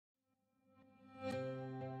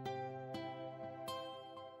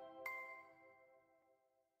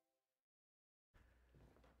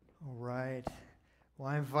Well,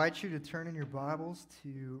 I invite you to turn in your Bibles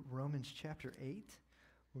to Romans chapter 8.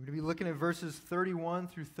 We're going to be looking at verses 31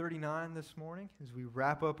 through 39 this morning as we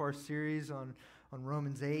wrap up our series on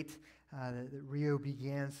Romans 8 that Rio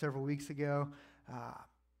began several weeks ago.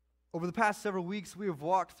 Over the past several weeks, we have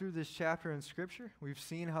walked through this chapter in Scripture. We've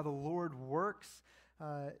seen how the Lord works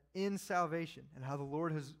in salvation and how the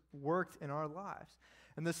Lord has worked in our lives.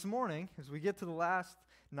 And this morning, as we get to the last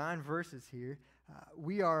 9 verses here,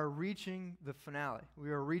 we are reaching the finale.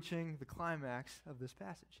 We are reaching the climax of this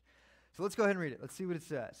passage. So let's go ahead and read it. Let's see what it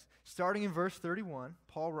says. Starting in verse 31,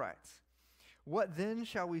 Paul writes, "What then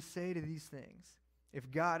shall we say to these things?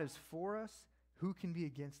 If God is for us, who can be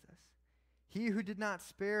against us? He who did not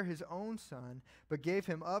spare his own son, but gave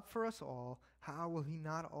him up for us all, how will he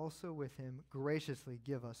not also with him graciously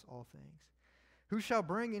give us all things? Who shall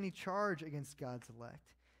bring any charge against God's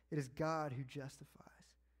elect? It is God who justifies.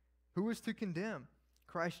 Who is to condemn?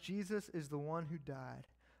 Christ Jesus is the one who died.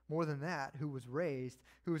 More than that, who was raised,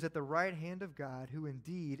 who is at the right hand of God, who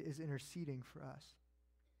indeed is interceding for us.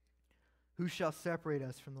 Who shall separate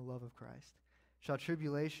us from the love of Christ? Shall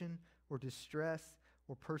tribulation or distress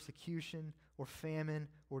or persecution or famine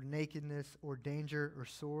or nakedness or danger or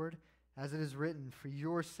sword? As it is written, for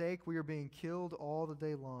your sake we are being killed all the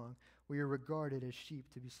day long. We are regarded as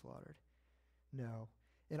sheep to be slaughtered. No.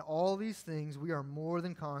 In all these things we are more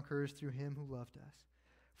than conquerors through him who loved us.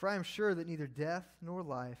 For I am sure that neither death nor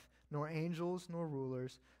life, nor angels nor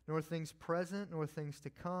rulers, nor things present nor things to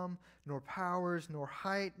come, nor powers, nor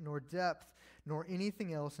height, nor depth, nor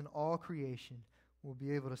anything else in all creation will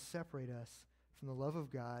be able to separate us from the love of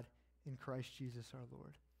God in Christ Jesus our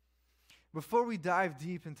Lord." Before we dive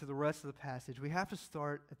deep into the rest of the passage, we have to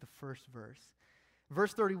start at the first verse.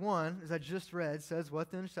 Verse 31, as I just read, says,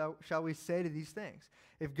 "What then shall we say to these things?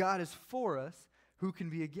 If God is for us, who can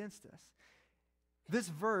be against us?" This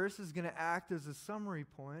verse is going to act as a summary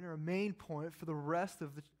point or a main point for the rest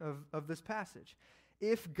of this passage.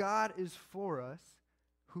 If God is for us,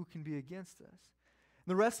 who can be against us? In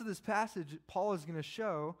the rest of this passage, Paul is going to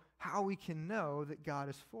show how we can know that God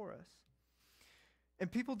is for us.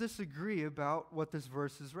 And people disagree about what this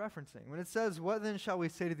verse is referencing. When it says, "What then shall we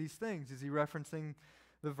say to these things?" Is he referencing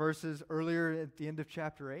the verses earlier at the end of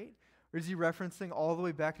chapter 8? Or is he referencing all the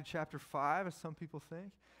way back to chapter 5, as some people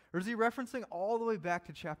think? Or is he referencing all the way back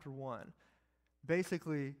to chapter 1?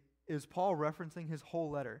 Basically, is Paul referencing his whole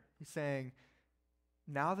letter? He's saying,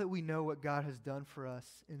 now that we know what God has done for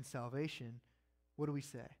us in salvation, what do we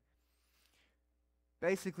say?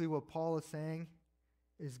 Basically, what Paul is saying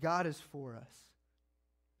is God is for us.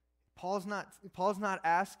 Paul's not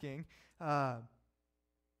asking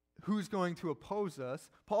who's going to oppose us.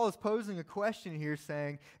 Paul is posing a question here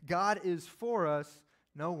saying, God is for us,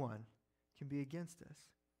 no one can be against us.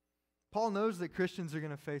 Paul knows that Christians are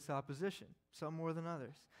going to face opposition, some more than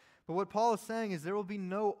others. But what Paul is saying is there will be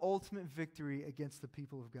no ultimate victory against the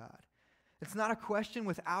people of God. It's not a question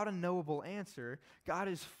without a knowable answer. God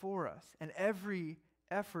is for us, and every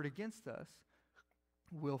effort against us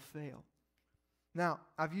will fail. Now,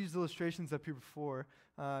 I've used illustrations up here before.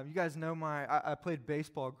 You guys know I played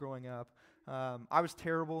baseball growing up. I was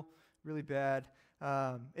terrible, really bad.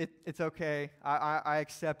 It's okay. I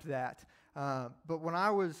accept that. But when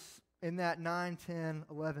I was in that 9, 10,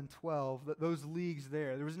 11, 12, those leagues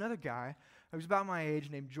there was another guy who was about my age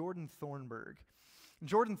named Jordan Thornburg.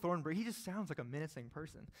 Jordan Thornburg, he just sounds like a menacing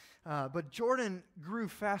person. But Jordan grew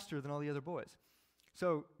faster than all the other boys.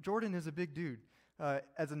 So Jordan is a big dude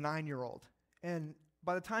as a 9-year-old. And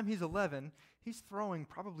by the time he's 11, he's throwing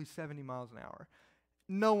probably 70 miles an hour.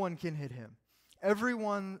 No one can hit him.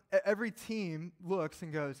 Every team looks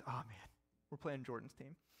and goes, "Oh man, we're playing Jordan's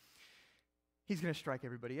team. He's going to strike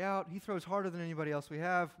everybody out. He throws harder than anybody else we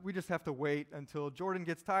have. We just have to wait until Jordan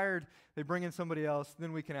gets tired, they bring in somebody else,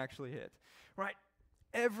 then we can actually hit." Right?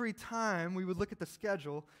 Every time we would look at the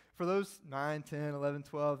schedule for those 9, 10, 11,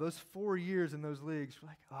 12, those 4 years in those leagues, we're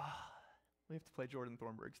like, we have to play Jordan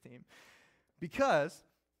Thornburg's team. Because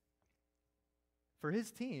for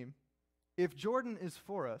his team, if Jordan is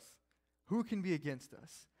for us, who can be against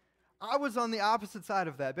us? I was on the opposite side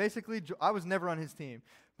of that. Basically, I was never on his team.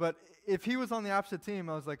 But if he was on the opposite team,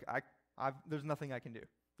 I was like, there's nothing I can do.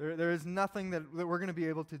 There is nothing that we're going to be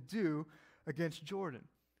able to do against Jordan.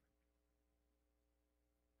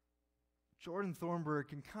 Jordan Thornburg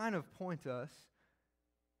can kind of point us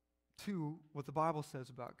to what the Bible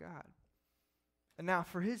says about God. And now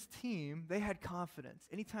for his team, they had confidence.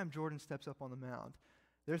 Anytime Jordan steps up on the mound,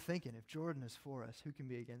 they're thinking, if Jordan is for us, who can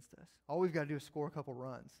be against us? All we've got to do is score a couple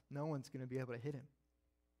runs. No one's going to be able to hit him.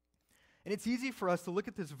 And it's easy for us to look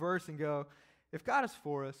at this verse and go, if God is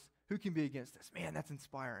for us, who can be against us? Man, that's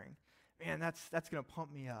inspiring. man, that's going to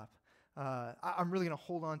pump me up. I'm really going to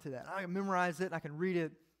hold on to that. I can memorize it, and I can read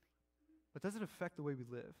it. But does it affect the way we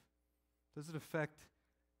live? Does it affect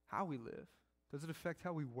how we live? Does it affect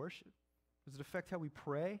how we worship? Does it affect how we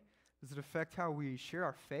pray? Does it affect how we share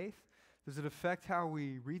our faith? Does it affect how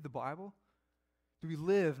we read the Bible? Do we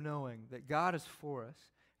live knowing that God is for us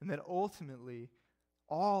and that ultimately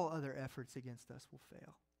all other efforts against us will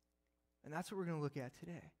fail? And that's what we're going to look at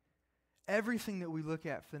today. Everything that we look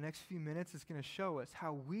at for the next few minutes is going to show us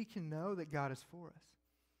how we can know that God is for us.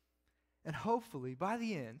 And hopefully, by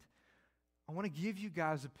the end, I want to give you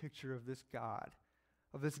guys a picture of this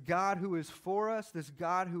God who is for us, this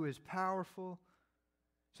God who is powerful,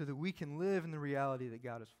 so that we can live in the reality that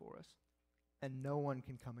God is for us and no one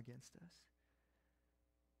can come against us.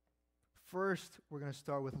 First, we're going to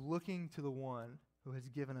start with looking to the one who has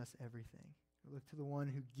given us everything. Look to the one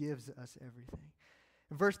who gives us everything.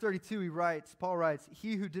 In verse 32, Paul writes,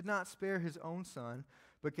 "He who did not spare his own son,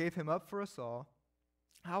 but gave him up for us all,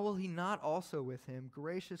 how will he not also with him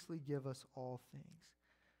graciously give us all things?"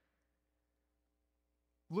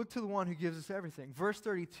 Look to the one who gives us everything. Verse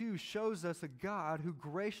 32 shows us a God who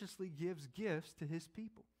graciously gives gifts to his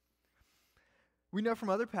people. We know from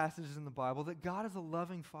other passages in the Bible that God is a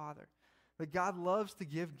loving Father, that God loves to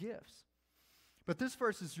give gifts. But this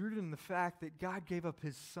verse is rooted in the fact that God gave up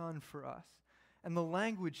his Son for us. And the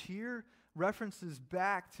language here references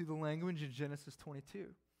back to the language in Genesis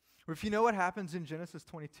 22. Or if you know what happens in Genesis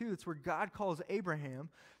 22, it's where God calls Abraham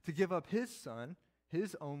to give up his son,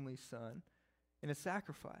 his only son, in a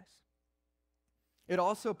sacrifice. It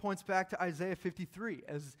also points back to Isaiah 53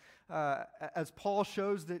 as Paul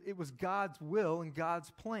shows that it was God's will and God's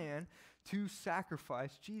plan to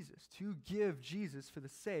sacrifice Jesus, to give Jesus for the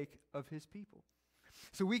sake of his people.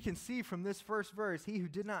 So we can see from this first verse, he who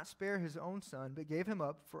did not spare his own son, but gave him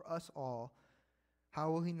up for us all, how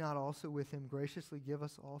will he not also with him graciously give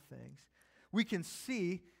us all things? We can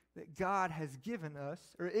see that God has given us,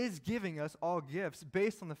 or is giving us all gifts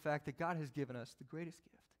based on the fact that God has given us the greatest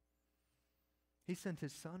gift. He sent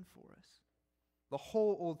his Son for us. The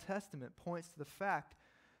whole Old Testament points to the fact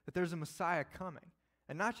that there's a Messiah coming.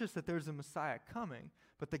 And not just that there's a Messiah coming,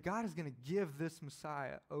 but that God is going to give this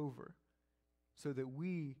Messiah over so that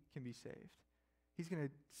we can be saved. He's going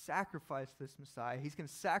to sacrifice this Messiah. He's going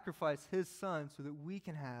to sacrifice his Son so that we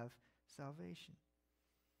can have salvation.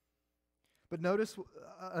 But notice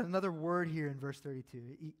another word here in verse 32.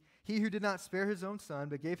 He who did not spare his own son,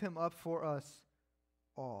 but gave him up for us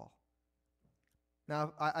all.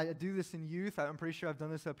 Now, I do this in youth. I'm pretty sure I've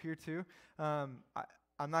done this up here too. I'm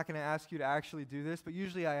not going to ask you to actually do this, but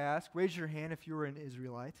usually I ask, raise your hand if you were an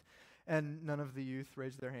Israelite. And none of the youth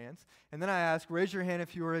raised their hands. And then I ask, raise your hand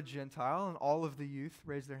if you were a Gentile, and all of the youth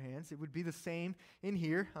raised their hands. It would be the same in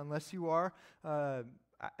here, unless you are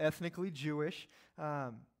ethnically Jewish.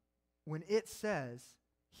 When it says,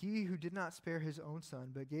 he who did not spare his own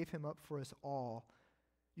son, but gave him up for us all,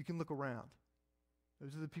 you can look around.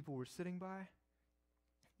 Those are the people we're sitting by.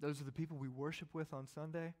 Those are the people we worship with on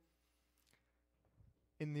Sunday.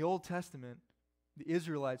 In the Old Testament, the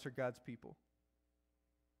Israelites are God's people.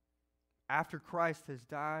 After Christ has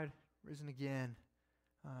died, risen again,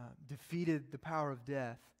 defeated the power of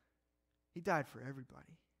death, he died for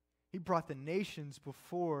everybody. He brought the nations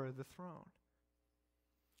before the throne.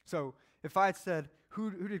 So if I had said,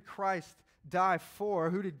 who did Christ die for?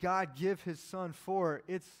 Who did God give his Son for?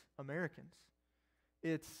 It's Americans.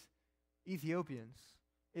 It's Ethiopians.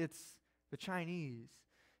 It's the Chinese.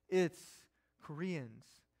 It's Koreans.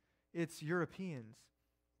 It's Europeans.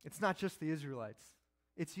 It's not just the Israelites.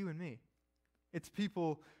 It's you and me. It's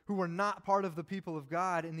people who were not part of the people of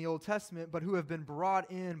God in the Old Testament, but who have been brought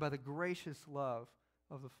in by the gracious love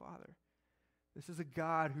of the Father. This is a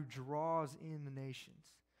God who draws in the nations.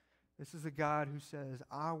 This is a God who says,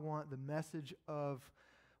 I want the message of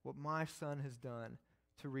what my Son has done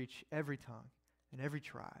to reach every tongue and every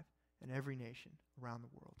tribe and every nation around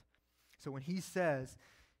the world. So when he says,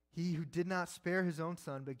 he who did not spare his own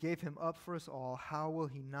Son, but gave him up for us all, how will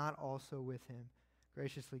he not also with him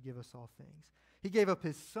graciously give us all things? He gave up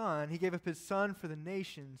his Son. He gave up his Son for the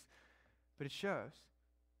nations, but it shows.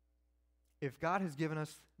 If God has given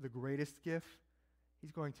us the greatest gift,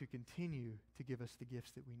 he's going to continue to give us the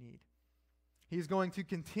gifts that we need. He's going to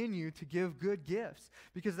continue to give good gifts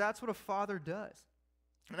because that's what a father does.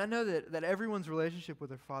 And I know that everyone's relationship with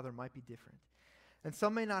their father might be different. And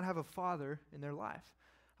some may not have a father in their life.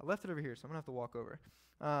 I left it over here, so I'm going to have to walk over.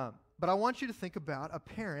 But I want you to think about a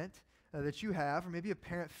parent that you have, or maybe a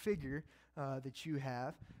parent figure that you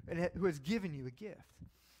have, and who has given you a gift.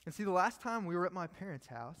 And see, the last time we were at my parents'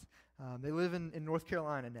 house, they live in North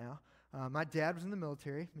Carolina now, My dad was in the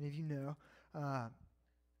military, many of you know.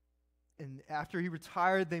 And after he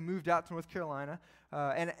retired, they moved out to North Carolina.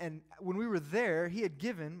 And when we were there, he had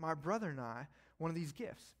given my brother and I one of these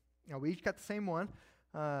gifts. Now, we each got the same one.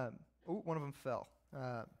 One of them fell.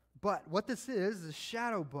 But what this is a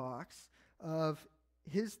shadow box of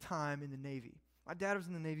his time in the Navy. My dad was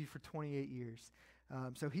in the Navy for 28 years.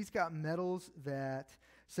 So he's got medals that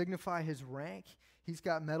signify his rank. He's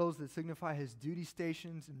got medals that signify his duty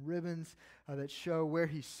stations and ribbons that show where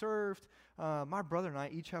he served. My brother and I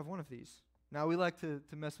each have one of these. Now, we like to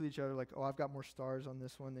mess with each other like, oh, I've got more stars on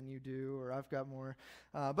this one than you do, or I've got more.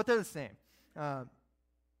 But they're the same.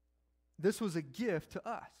 This was a gift to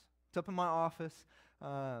us. It's up in my office.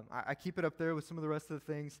 I keep it up there with some of the rest of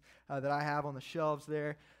the things that I have on the shelves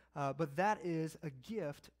there. But that is a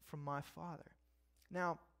gift from my father.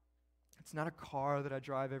 Now, it's not a car that I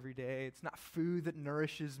drive every day. It's not food that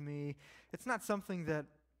nourishes me. It's not something that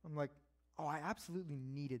I'm like, oh, I absolutely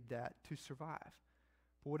needed that to survive.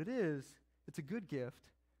 But what it is, it's a good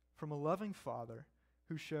gift from a loving father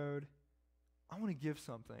who showed, I want to give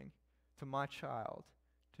something to my child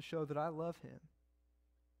to show that I love him.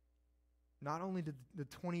 Not only did the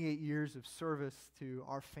 28 years of service to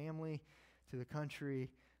our family, to the country,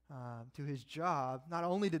 to his job, not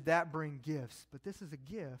only did that bring gifts, but this is a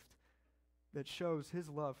gift that shows his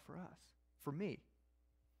love for us, for me.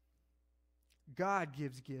 God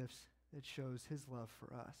gives gifts that shows his love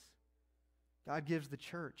for us. God gives the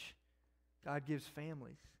church. God gives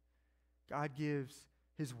families. God gives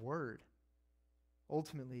his word.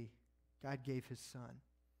 Ultimately, God gave his son.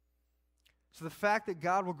 So the fact that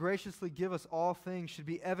God will graciously give us all things should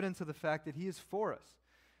be evidence of the fact that he is for us.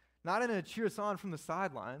 Not in a cheer us on from the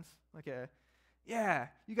sidelines, like a, yeah,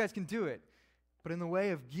 you guys can do it, but in the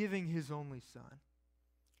way of giving his only son,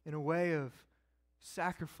 in a way of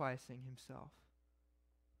sacrificing himself,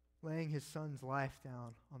 laying his son's life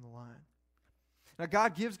down on the line. Now,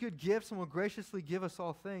 God gives good gifts and will graciously give us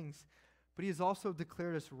all things, but he has also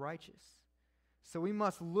declared us righteous. So we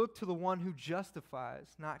must look to the one who justifies,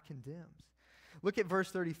 not condemns. Look at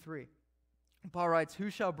verse 33. Paul writes, who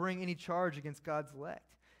shall bring any charge against God's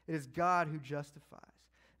elect? It is God who justifies.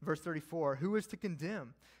 Verse 34, who is to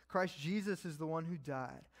condemn? Christ Jesus is the one who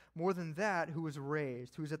died. More than that, who was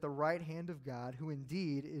raised, who is at the right hand of God, who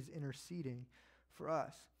indeed is interceding for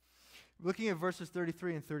us. Looking at verses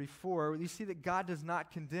 33 and 34, you see that God does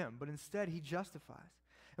not condemn, but instead he justifies.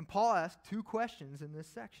 And Paul asks two questions in this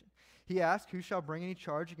section. He asks, who shall bring any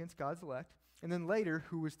charge against God's elect? And then later,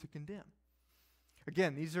 who is to condemn?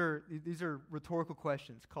 Again, these are rhetorical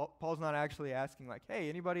questions. Paul's not actually asking like, hey,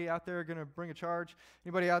 anybody out there going to bring a charge?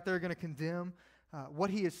 Anybody out there going to condemn?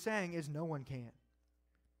 What he is saying is no one can.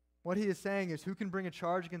 What he is saying is who can bring a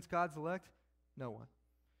charge against God's elect? No one.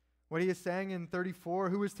 What he is saying in 34,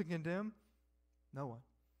 who is to condemn? No one.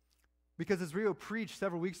 Because as Rio preached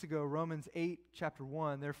several weeks ago, Romans 8, chapter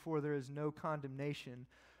 1, therefore there is no condemnation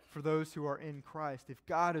for those who are in Christ. If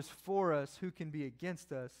God is for us, who can be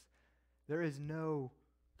against us? There is no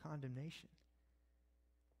condemnation.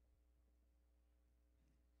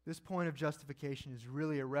 This point of justification is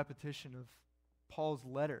really a repetition of Paul's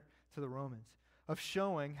letter to the Romans, of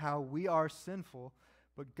showing how we are sinful,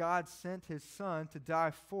 but God sent his Son to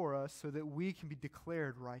die for us so that we can be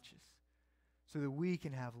declared righteous, so that we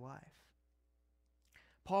can have life.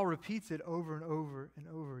 Paul repeats it over and over and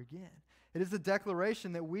over again. It is the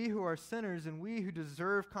declaration that we who are sinners and we who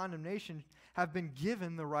deserve condemnation have been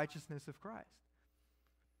given the righteousness of Christ.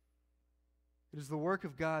 It is the work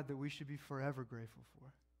of God that we should be forever grateful for.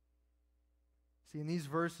 See, in these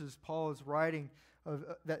verses, Paul is writing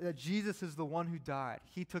that Jesus is the one who died.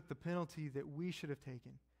 He took the penalty that we should have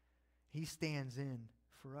taken. He stands in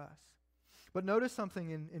for us. But notice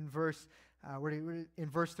something in verse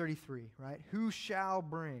 33, right? Who shall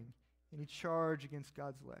bring any charge against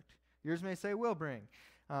God's elect? Yours may say will bring,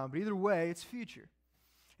 but either way, it's future.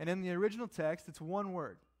 And in the original text, it's one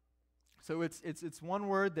word. So it's one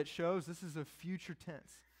word that shows this is a future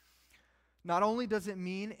tense. Not only does it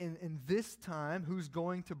mean in this time who's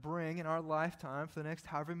going to bring in our lifetime for the next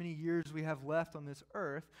however many years we have left on this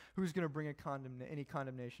earth, who's going to bring any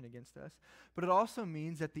condemnation against us, but it also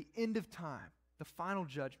means at the end of time, the final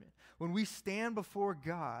judgment, when we stand before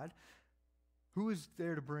God, who is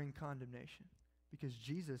there to bring condemnation? Because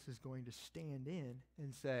Jesus is going to stand in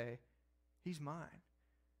and say, he's mine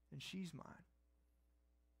and she's mine.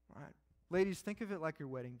 All right. Ladies, think of it like your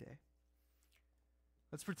wedding day.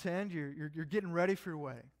 Let's pretend you're getting ready for your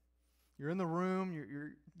wedding. You're in the room,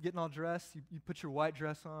 you're getting all dressed, you put your white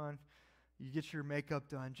dress on, you get your makeup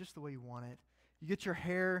done just the way you want it. You get your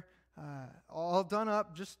hair all done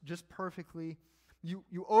up just perfectly.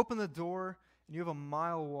 You open the door, and you have a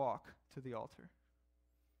mile walk to the altar.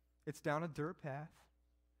 It's down a dirt path.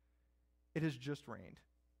 It has just rained.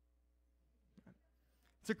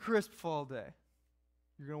 It's a crisp fall day.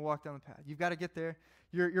 You're going to walk down the path. You've got to get there.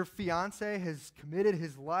 Your fiance has committed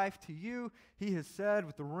his life to you. He has said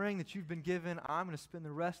with the ring that you've been given, I'm going to spend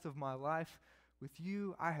the rest of my life with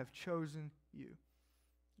you. I have chosen you.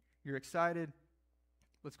 You're excited.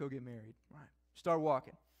 Let's go get married. Right. Start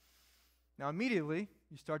walking. Now immediately,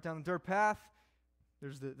 you start down the dirt path.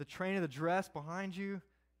 There's the train of the dress behind you.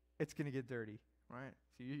 It's going to get dirty, right?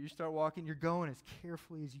 So you start walking. You're going as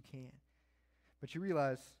carefully as you can. But you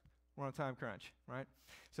realize we're on a time crunch, right?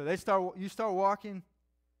 So you start walking.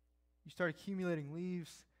 You start accumulating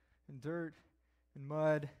leaves and dirt and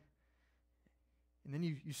mud. And then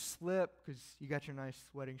you slip because you got your nice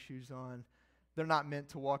wedding shoes on. They're not meant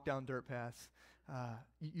to walk down dirt paths.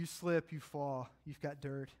 You slip, you fall. You've got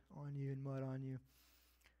dirt on you and mud on you.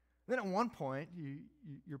 Then at one point,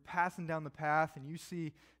 you're passing down the path and you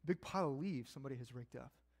see a big pile of leaves somebody has raked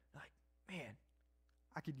up. You're like, man,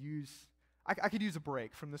 I could use a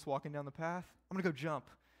break from this walking down the path. I'm going to go jump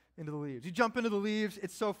into the leaves. You jump into the leaves.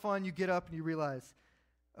 It's so fun. You get up and you realize,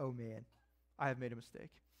 oh, man, I have made a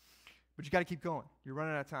mistake. But you got to keep going. You're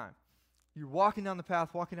running out of time. You're walking down the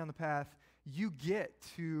path. You get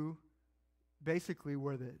to basically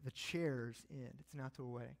where the chairs end. It's an outdoor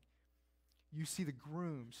wedding. You see the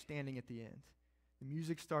groom standing at the end. The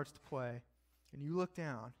music starts to play, and you look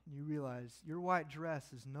down, and you realize your white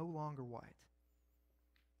dress is no longer white.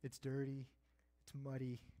 It's dirty. It's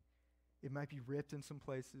muddy. It might be ripped in some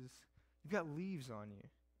places. You've got leaves on you.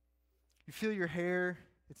 You feel your hair.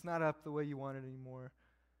 It's not up the way you want it anymore.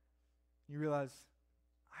 You realize,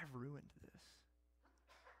 I've ruined this.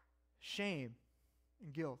 Shame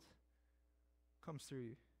and guilt comes through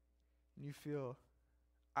you. And you feel,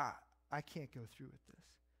 I can't go through with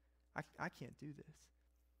this. I can't do this.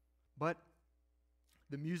 But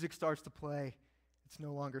the music starts to play. It's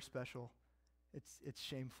no longer special. It's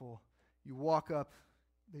shameful. You walk up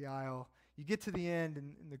the aisle. You get to the end,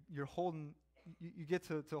 and you're holding. You get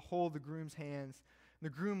to hold the groom's hands. The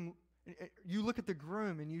groom. You look at the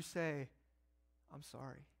groom and you say, "I'm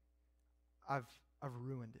sorry. I've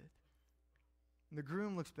ruined it." And the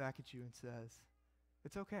groom looks back at you and says,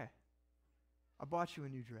 "It's okay. I bought you a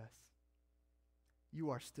new dress.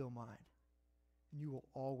 You are still mine, and you will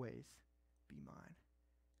always be mine."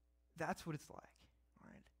 That's what it's like,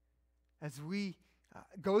 right? As we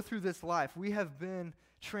go through this life, we have been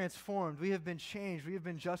transformed. We have been changed. We have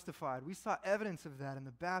been justified. We saw evidence of that in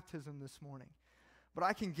the baptism this morning. But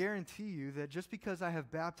I can guarantee you that just because I have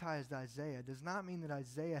baptized Isaiah does not mean that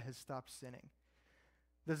Isaiah has stopped sinning.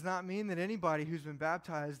 Does not mean that anybody who's been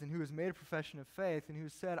baptized and who has made a profession of faith and who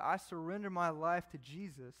said, I surrender my life to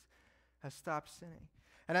Jesus, has stopped sinning.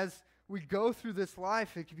 And as we go through this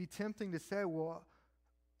life, it can be tempting to say, well,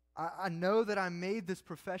 I know that I made this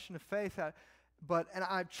profession of faith, but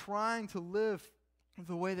I'm trying to live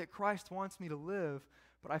the way that Christ wants me to live,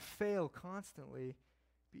 but I fail constantly.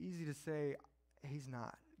 It'd be easy to say, he's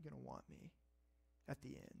not going to want me at the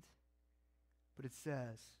end. But it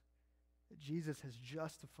says that Jesus has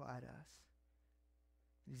justified us.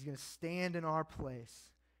 He's going to stand in our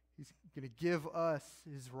place. He's going to give us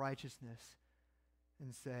his righteousness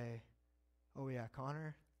and say, oh yeah,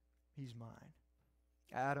 Connor, he's mine.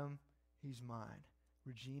 Adam, he's mine.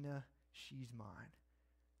 Regina, she's mine.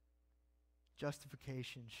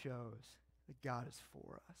 Justification shows that God is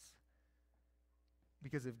for us.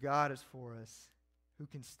 Because if God is for us, who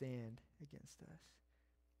can stand against us?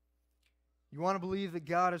 You want to believe that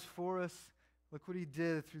God is for us? Look what he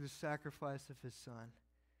did through the sacrifice of his Son.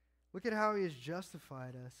 Look at how he has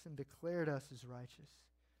justified us and declared us as righteous.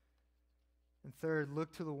 And third,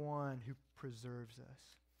 look to the one who preserves us.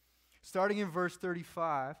 Starting in verse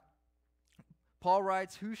 35, Paul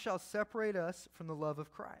writes, "Who shall separate us from the love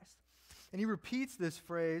of Christ?" And he repeats this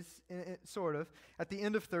phrase, sort of, at the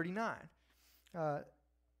end of 39.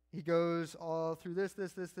 He goes all through this.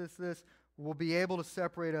 Will be able to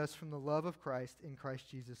separate us from the love of Christ in Christ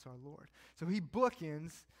Jesus our Lord. So he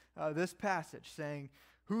bookends this passage saying,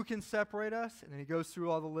 who can separate us? And then he goes through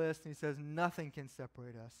all the list and he says, nothing can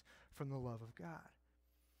separate us from the love of God.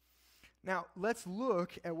 Now, let's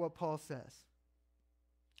look at what Paul says.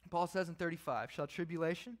 Paul says in 35, shall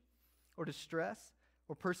tribulation or distress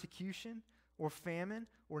or persecution or famine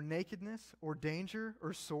or nakedness or danger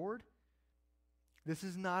or sword? This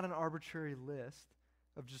is not an arbitrary list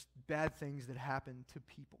of just bad things that happen to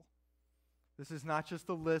people. This is not just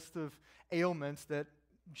a list of ailments that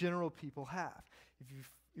general people have.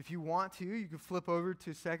 If you want to, you can flip over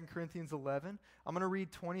to 2 Corinthians 11. I'm going to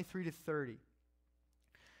read 23 to 30.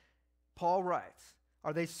 Paul writes,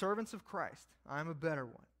 "Are they servants of Christ? I am a better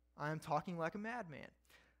one. I am talking like a madman,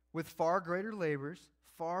 with far greater labors,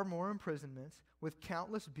 far more imprisonments, with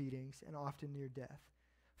countless beatings, and often near death.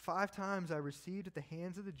 5 times I received at the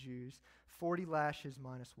hands of the Jews 40 lashes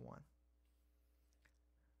minus 1.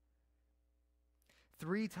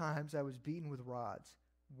 3 times I was beaten with rods.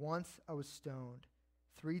 Once I was stoned.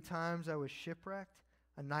 3 times I was shipwrecked.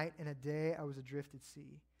 A night and a day I was adrift at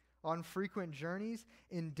sea. On frequent journeys,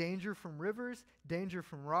 in danger from rivers, danger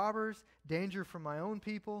from robbers, danger from my own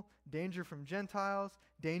people, danger from Gentiles,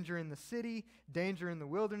 danger in the city, danger in the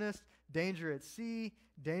wilderness, danger at sea,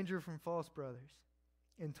 danger from false brothers.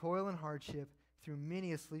 In toil and hardship, through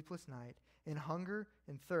many a sleepless night, in hunger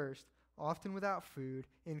and thirst, often without food,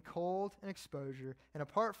 in cold and exposure, and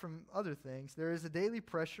apart from other things, there is a daily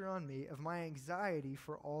pressure on me of my anxiety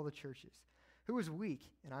for all the churches. Who is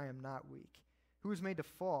weak, and I am not weak? Who is made to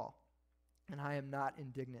fall, and I am not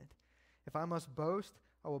indignant? If I must boast,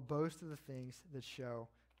 I will boast of the things that show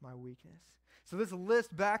my weakness." So this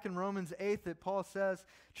list back in Romans 8 that Paul says,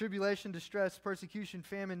 tribulation, distress, persecution,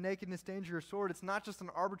 famine, nakedness, danger, or sword, it's not just an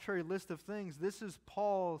arbitrary list of things. This is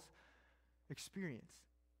Paul's experience.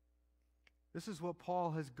 This is what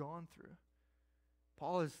Paul has gone through.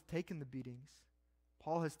 Paul has taken the beatings.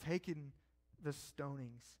 Paul has taken the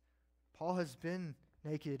stonings. Paul has been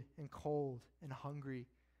naked and cold and hungry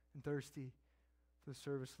and thirsty for the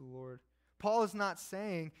service of the Lord. Paul is not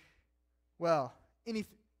saying, well,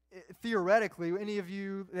 theoretically, any of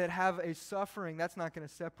you that have a suffering, that's not going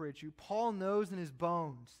to separate you. Paul knows in his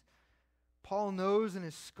bones. Paul knows in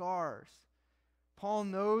his scars. Paul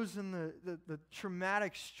knows in the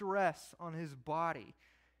traumatic stress on his body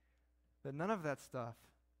that none of that stuff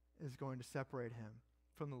is going to separate him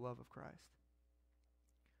from the love of Christ.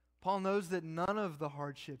 Paul knows that none of the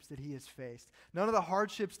hardships that he has faced, none of the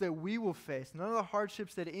hardships that we will face, none of the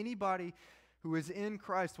hardships that anybody who is in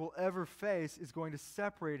Christ will ever face is going to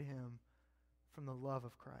separate him from the love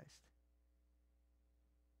of Christ.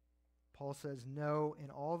 Paul says, "No,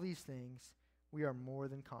 in all these things we are more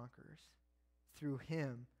than conquerors through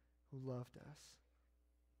him who loved us."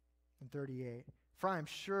 In 38, "For I am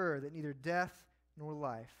sure that neither death nor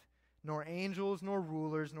life, nor angels, nor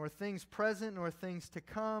rulers, nor things present, nor things to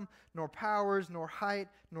come, nor powers, nor height,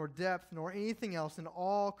 nor depth, nor anything else in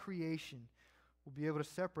all creation will be able to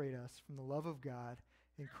separate us from the love of God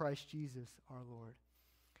in Christ Jesus our Lord."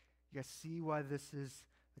 You guys see why this is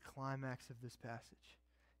the climax of this passage?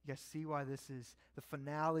 You guys see why this is the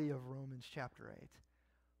finale of Romans chapter 8?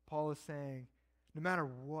 Paul is saying, no matter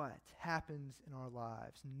what happens in our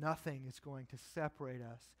lives, nothing is going to separate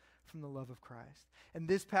us from the love of Christ. And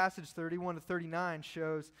this passage, 31 to 39,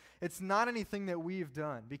 shows it's not anything that we have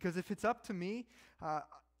done. Because if it's up to me,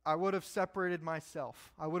 I would have separated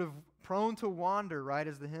myself. I would have prone to wander, right,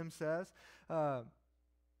 as the hymn says. But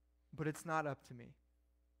it's not up to me.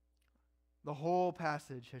 The whole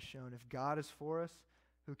passage has shown if God is for us,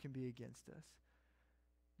 who can be against us?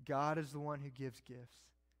 God is the one who gives gifts.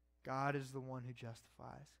 God is the one who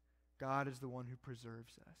justifies. God is the one who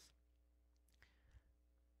preserves us.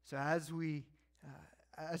 So as we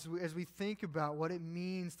think about what it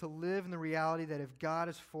means to live in the reality that if God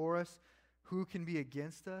is for us, who can be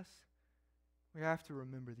against us? We have to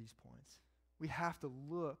remember these points. We have to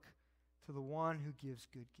look to the one who gives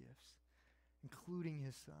good gifts, including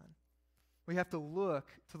his Son. We have to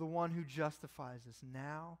look to the one who justifies us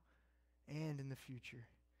now and in the future.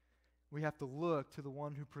 We have to look to the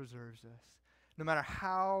one who preserves us. No matter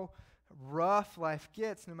how rough life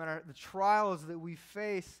gets, no matter the trials that we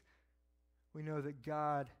face, we know that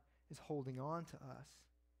God is holding on to us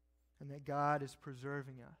and that God is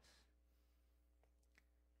preserving us.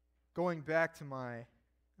 Going back to my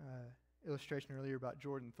illustration earlier about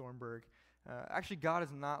Jordan Thornburg, actually God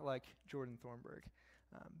is not like Jordan Thornburg.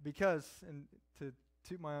 Because, and to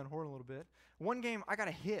toot my own horn a little bit, one game I got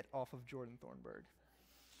a hit off of Jordan Thornburg.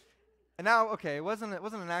 And now, okay, it wasn't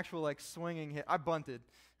an actual like swinging hit. I bunted.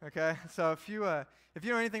 Okay, so if you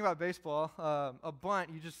know anything about baseball, a bunt,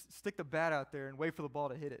 you just stick the bat out there and wait for the ball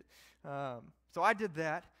to hit it. So I did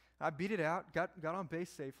that. I beat it out, got on base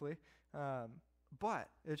safely. But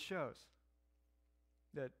it shows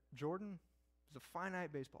that Jordan is a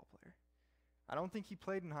finite baseball player. I don't think he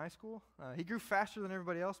played in high school. He grew faster than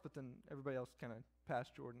everybody else, but then everybody else kind of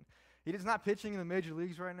passed Jordan. He is not pitching in the major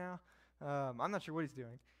leagues right now. I'm not sure what he's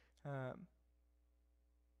doing.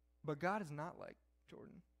 But God is not like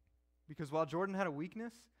Jordan. Because while Jordan had a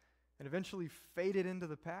weakness and eventually faded into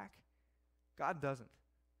the pack, God doesn't.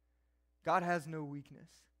 God has no weakness.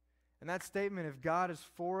 And that statement, if God is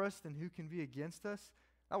for us, then who can be against us?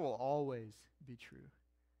 That will always be true.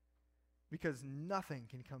 because nothing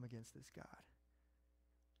can come against this God.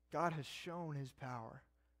 God has shown his power.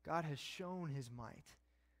 God has shown his might.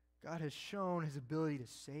 God has shown his ability to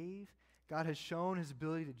save. God has shown his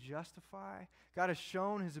ability to justify. God has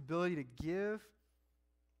shown his ability to give.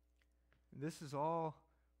 And this is all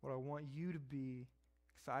what I want you to be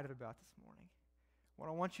excited about this morning. What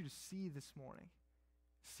I want you to see this morning.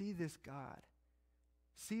 See this God.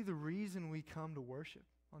 See the reason we come to worship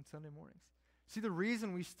on Sunday mornings. See the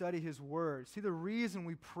reason we study his word. See the reason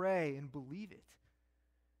we pray and believe it.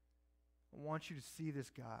 I want you to see this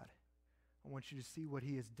God. I want you to see what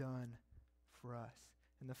he has done for us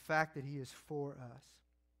and the fact that he is for us.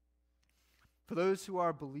 For those who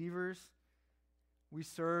are believers, we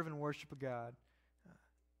serve and worship a God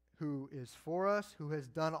who is for us, who has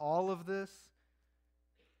done all of this.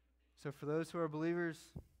 So for those who are believers,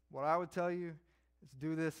 what I would tell you is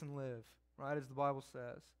do this and live, right, as the Bible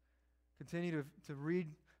says. Continue to read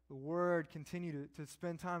the Word, continue to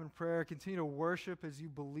spend time in prayer, continue to worship as you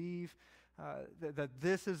believe that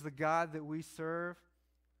this is the God that we serve.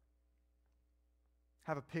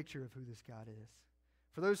 Have a picture of who this God is.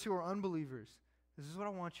 For those who are unbelievers, this is what I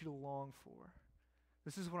want you to long for.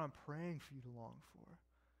 This is what I'm praying for you to long for.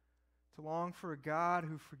 To long for a God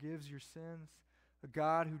who forgives your sins, a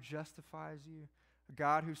God who justifies you, a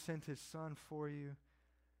God who sent his Son for you,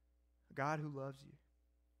 a God who loves you.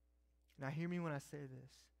 Now hear me when I say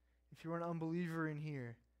this. If you're an unbeliever in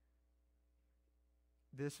here,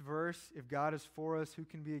 this verse, if God is for us, who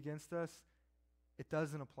can be against us? It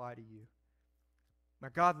doesn't apply to you. Now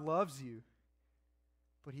God loves you,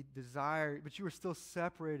 but you are still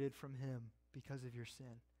separated from him because of your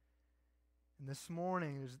sin. And this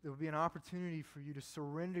morning, there will be an opportunity for you to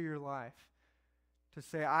surrender your life, to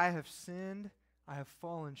say, I have sinned, I have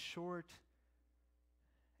fallen short,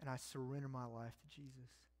 and I surrender my life to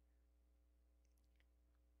Jesus.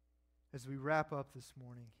 As we wrap up this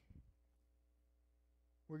morning,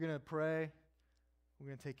 we're going to pray, we're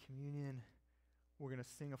going to take communion, we're going to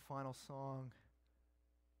sing a final song.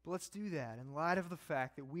 But let's do that in light of the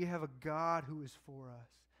fact that we have a God who is for us,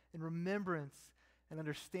 in remembrance and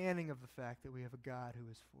understanding of the fact that we have a God who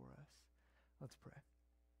is for us. Let's pray.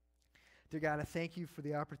 Dear God, I thank you for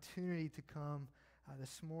the opportunity to come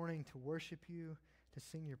this morning to worship you, to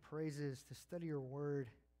sing your praises, to study your word.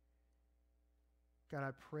 God,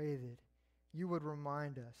 I pray that you would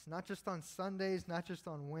remind us, not just on Sundays, not just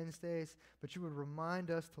on Wednesdays, but you would remind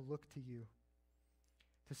us to look to you,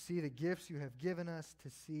 to see the gifts you have given us, to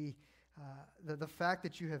see the fact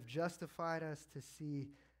that you have justified us, to see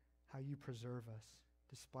how you preserve us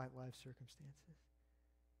despite life circumstances.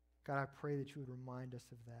 God, I pray that you would remind us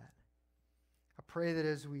of that. I pray that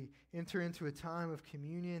as we enter into a time of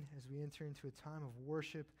communion, as we enter into a time of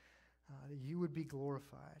worship, that you would be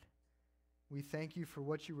glorified. We thank you for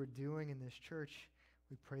what you were doing in this church.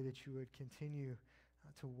 We pray that you would continue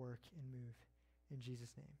to work and move. In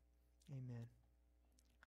Jesus' name, amen.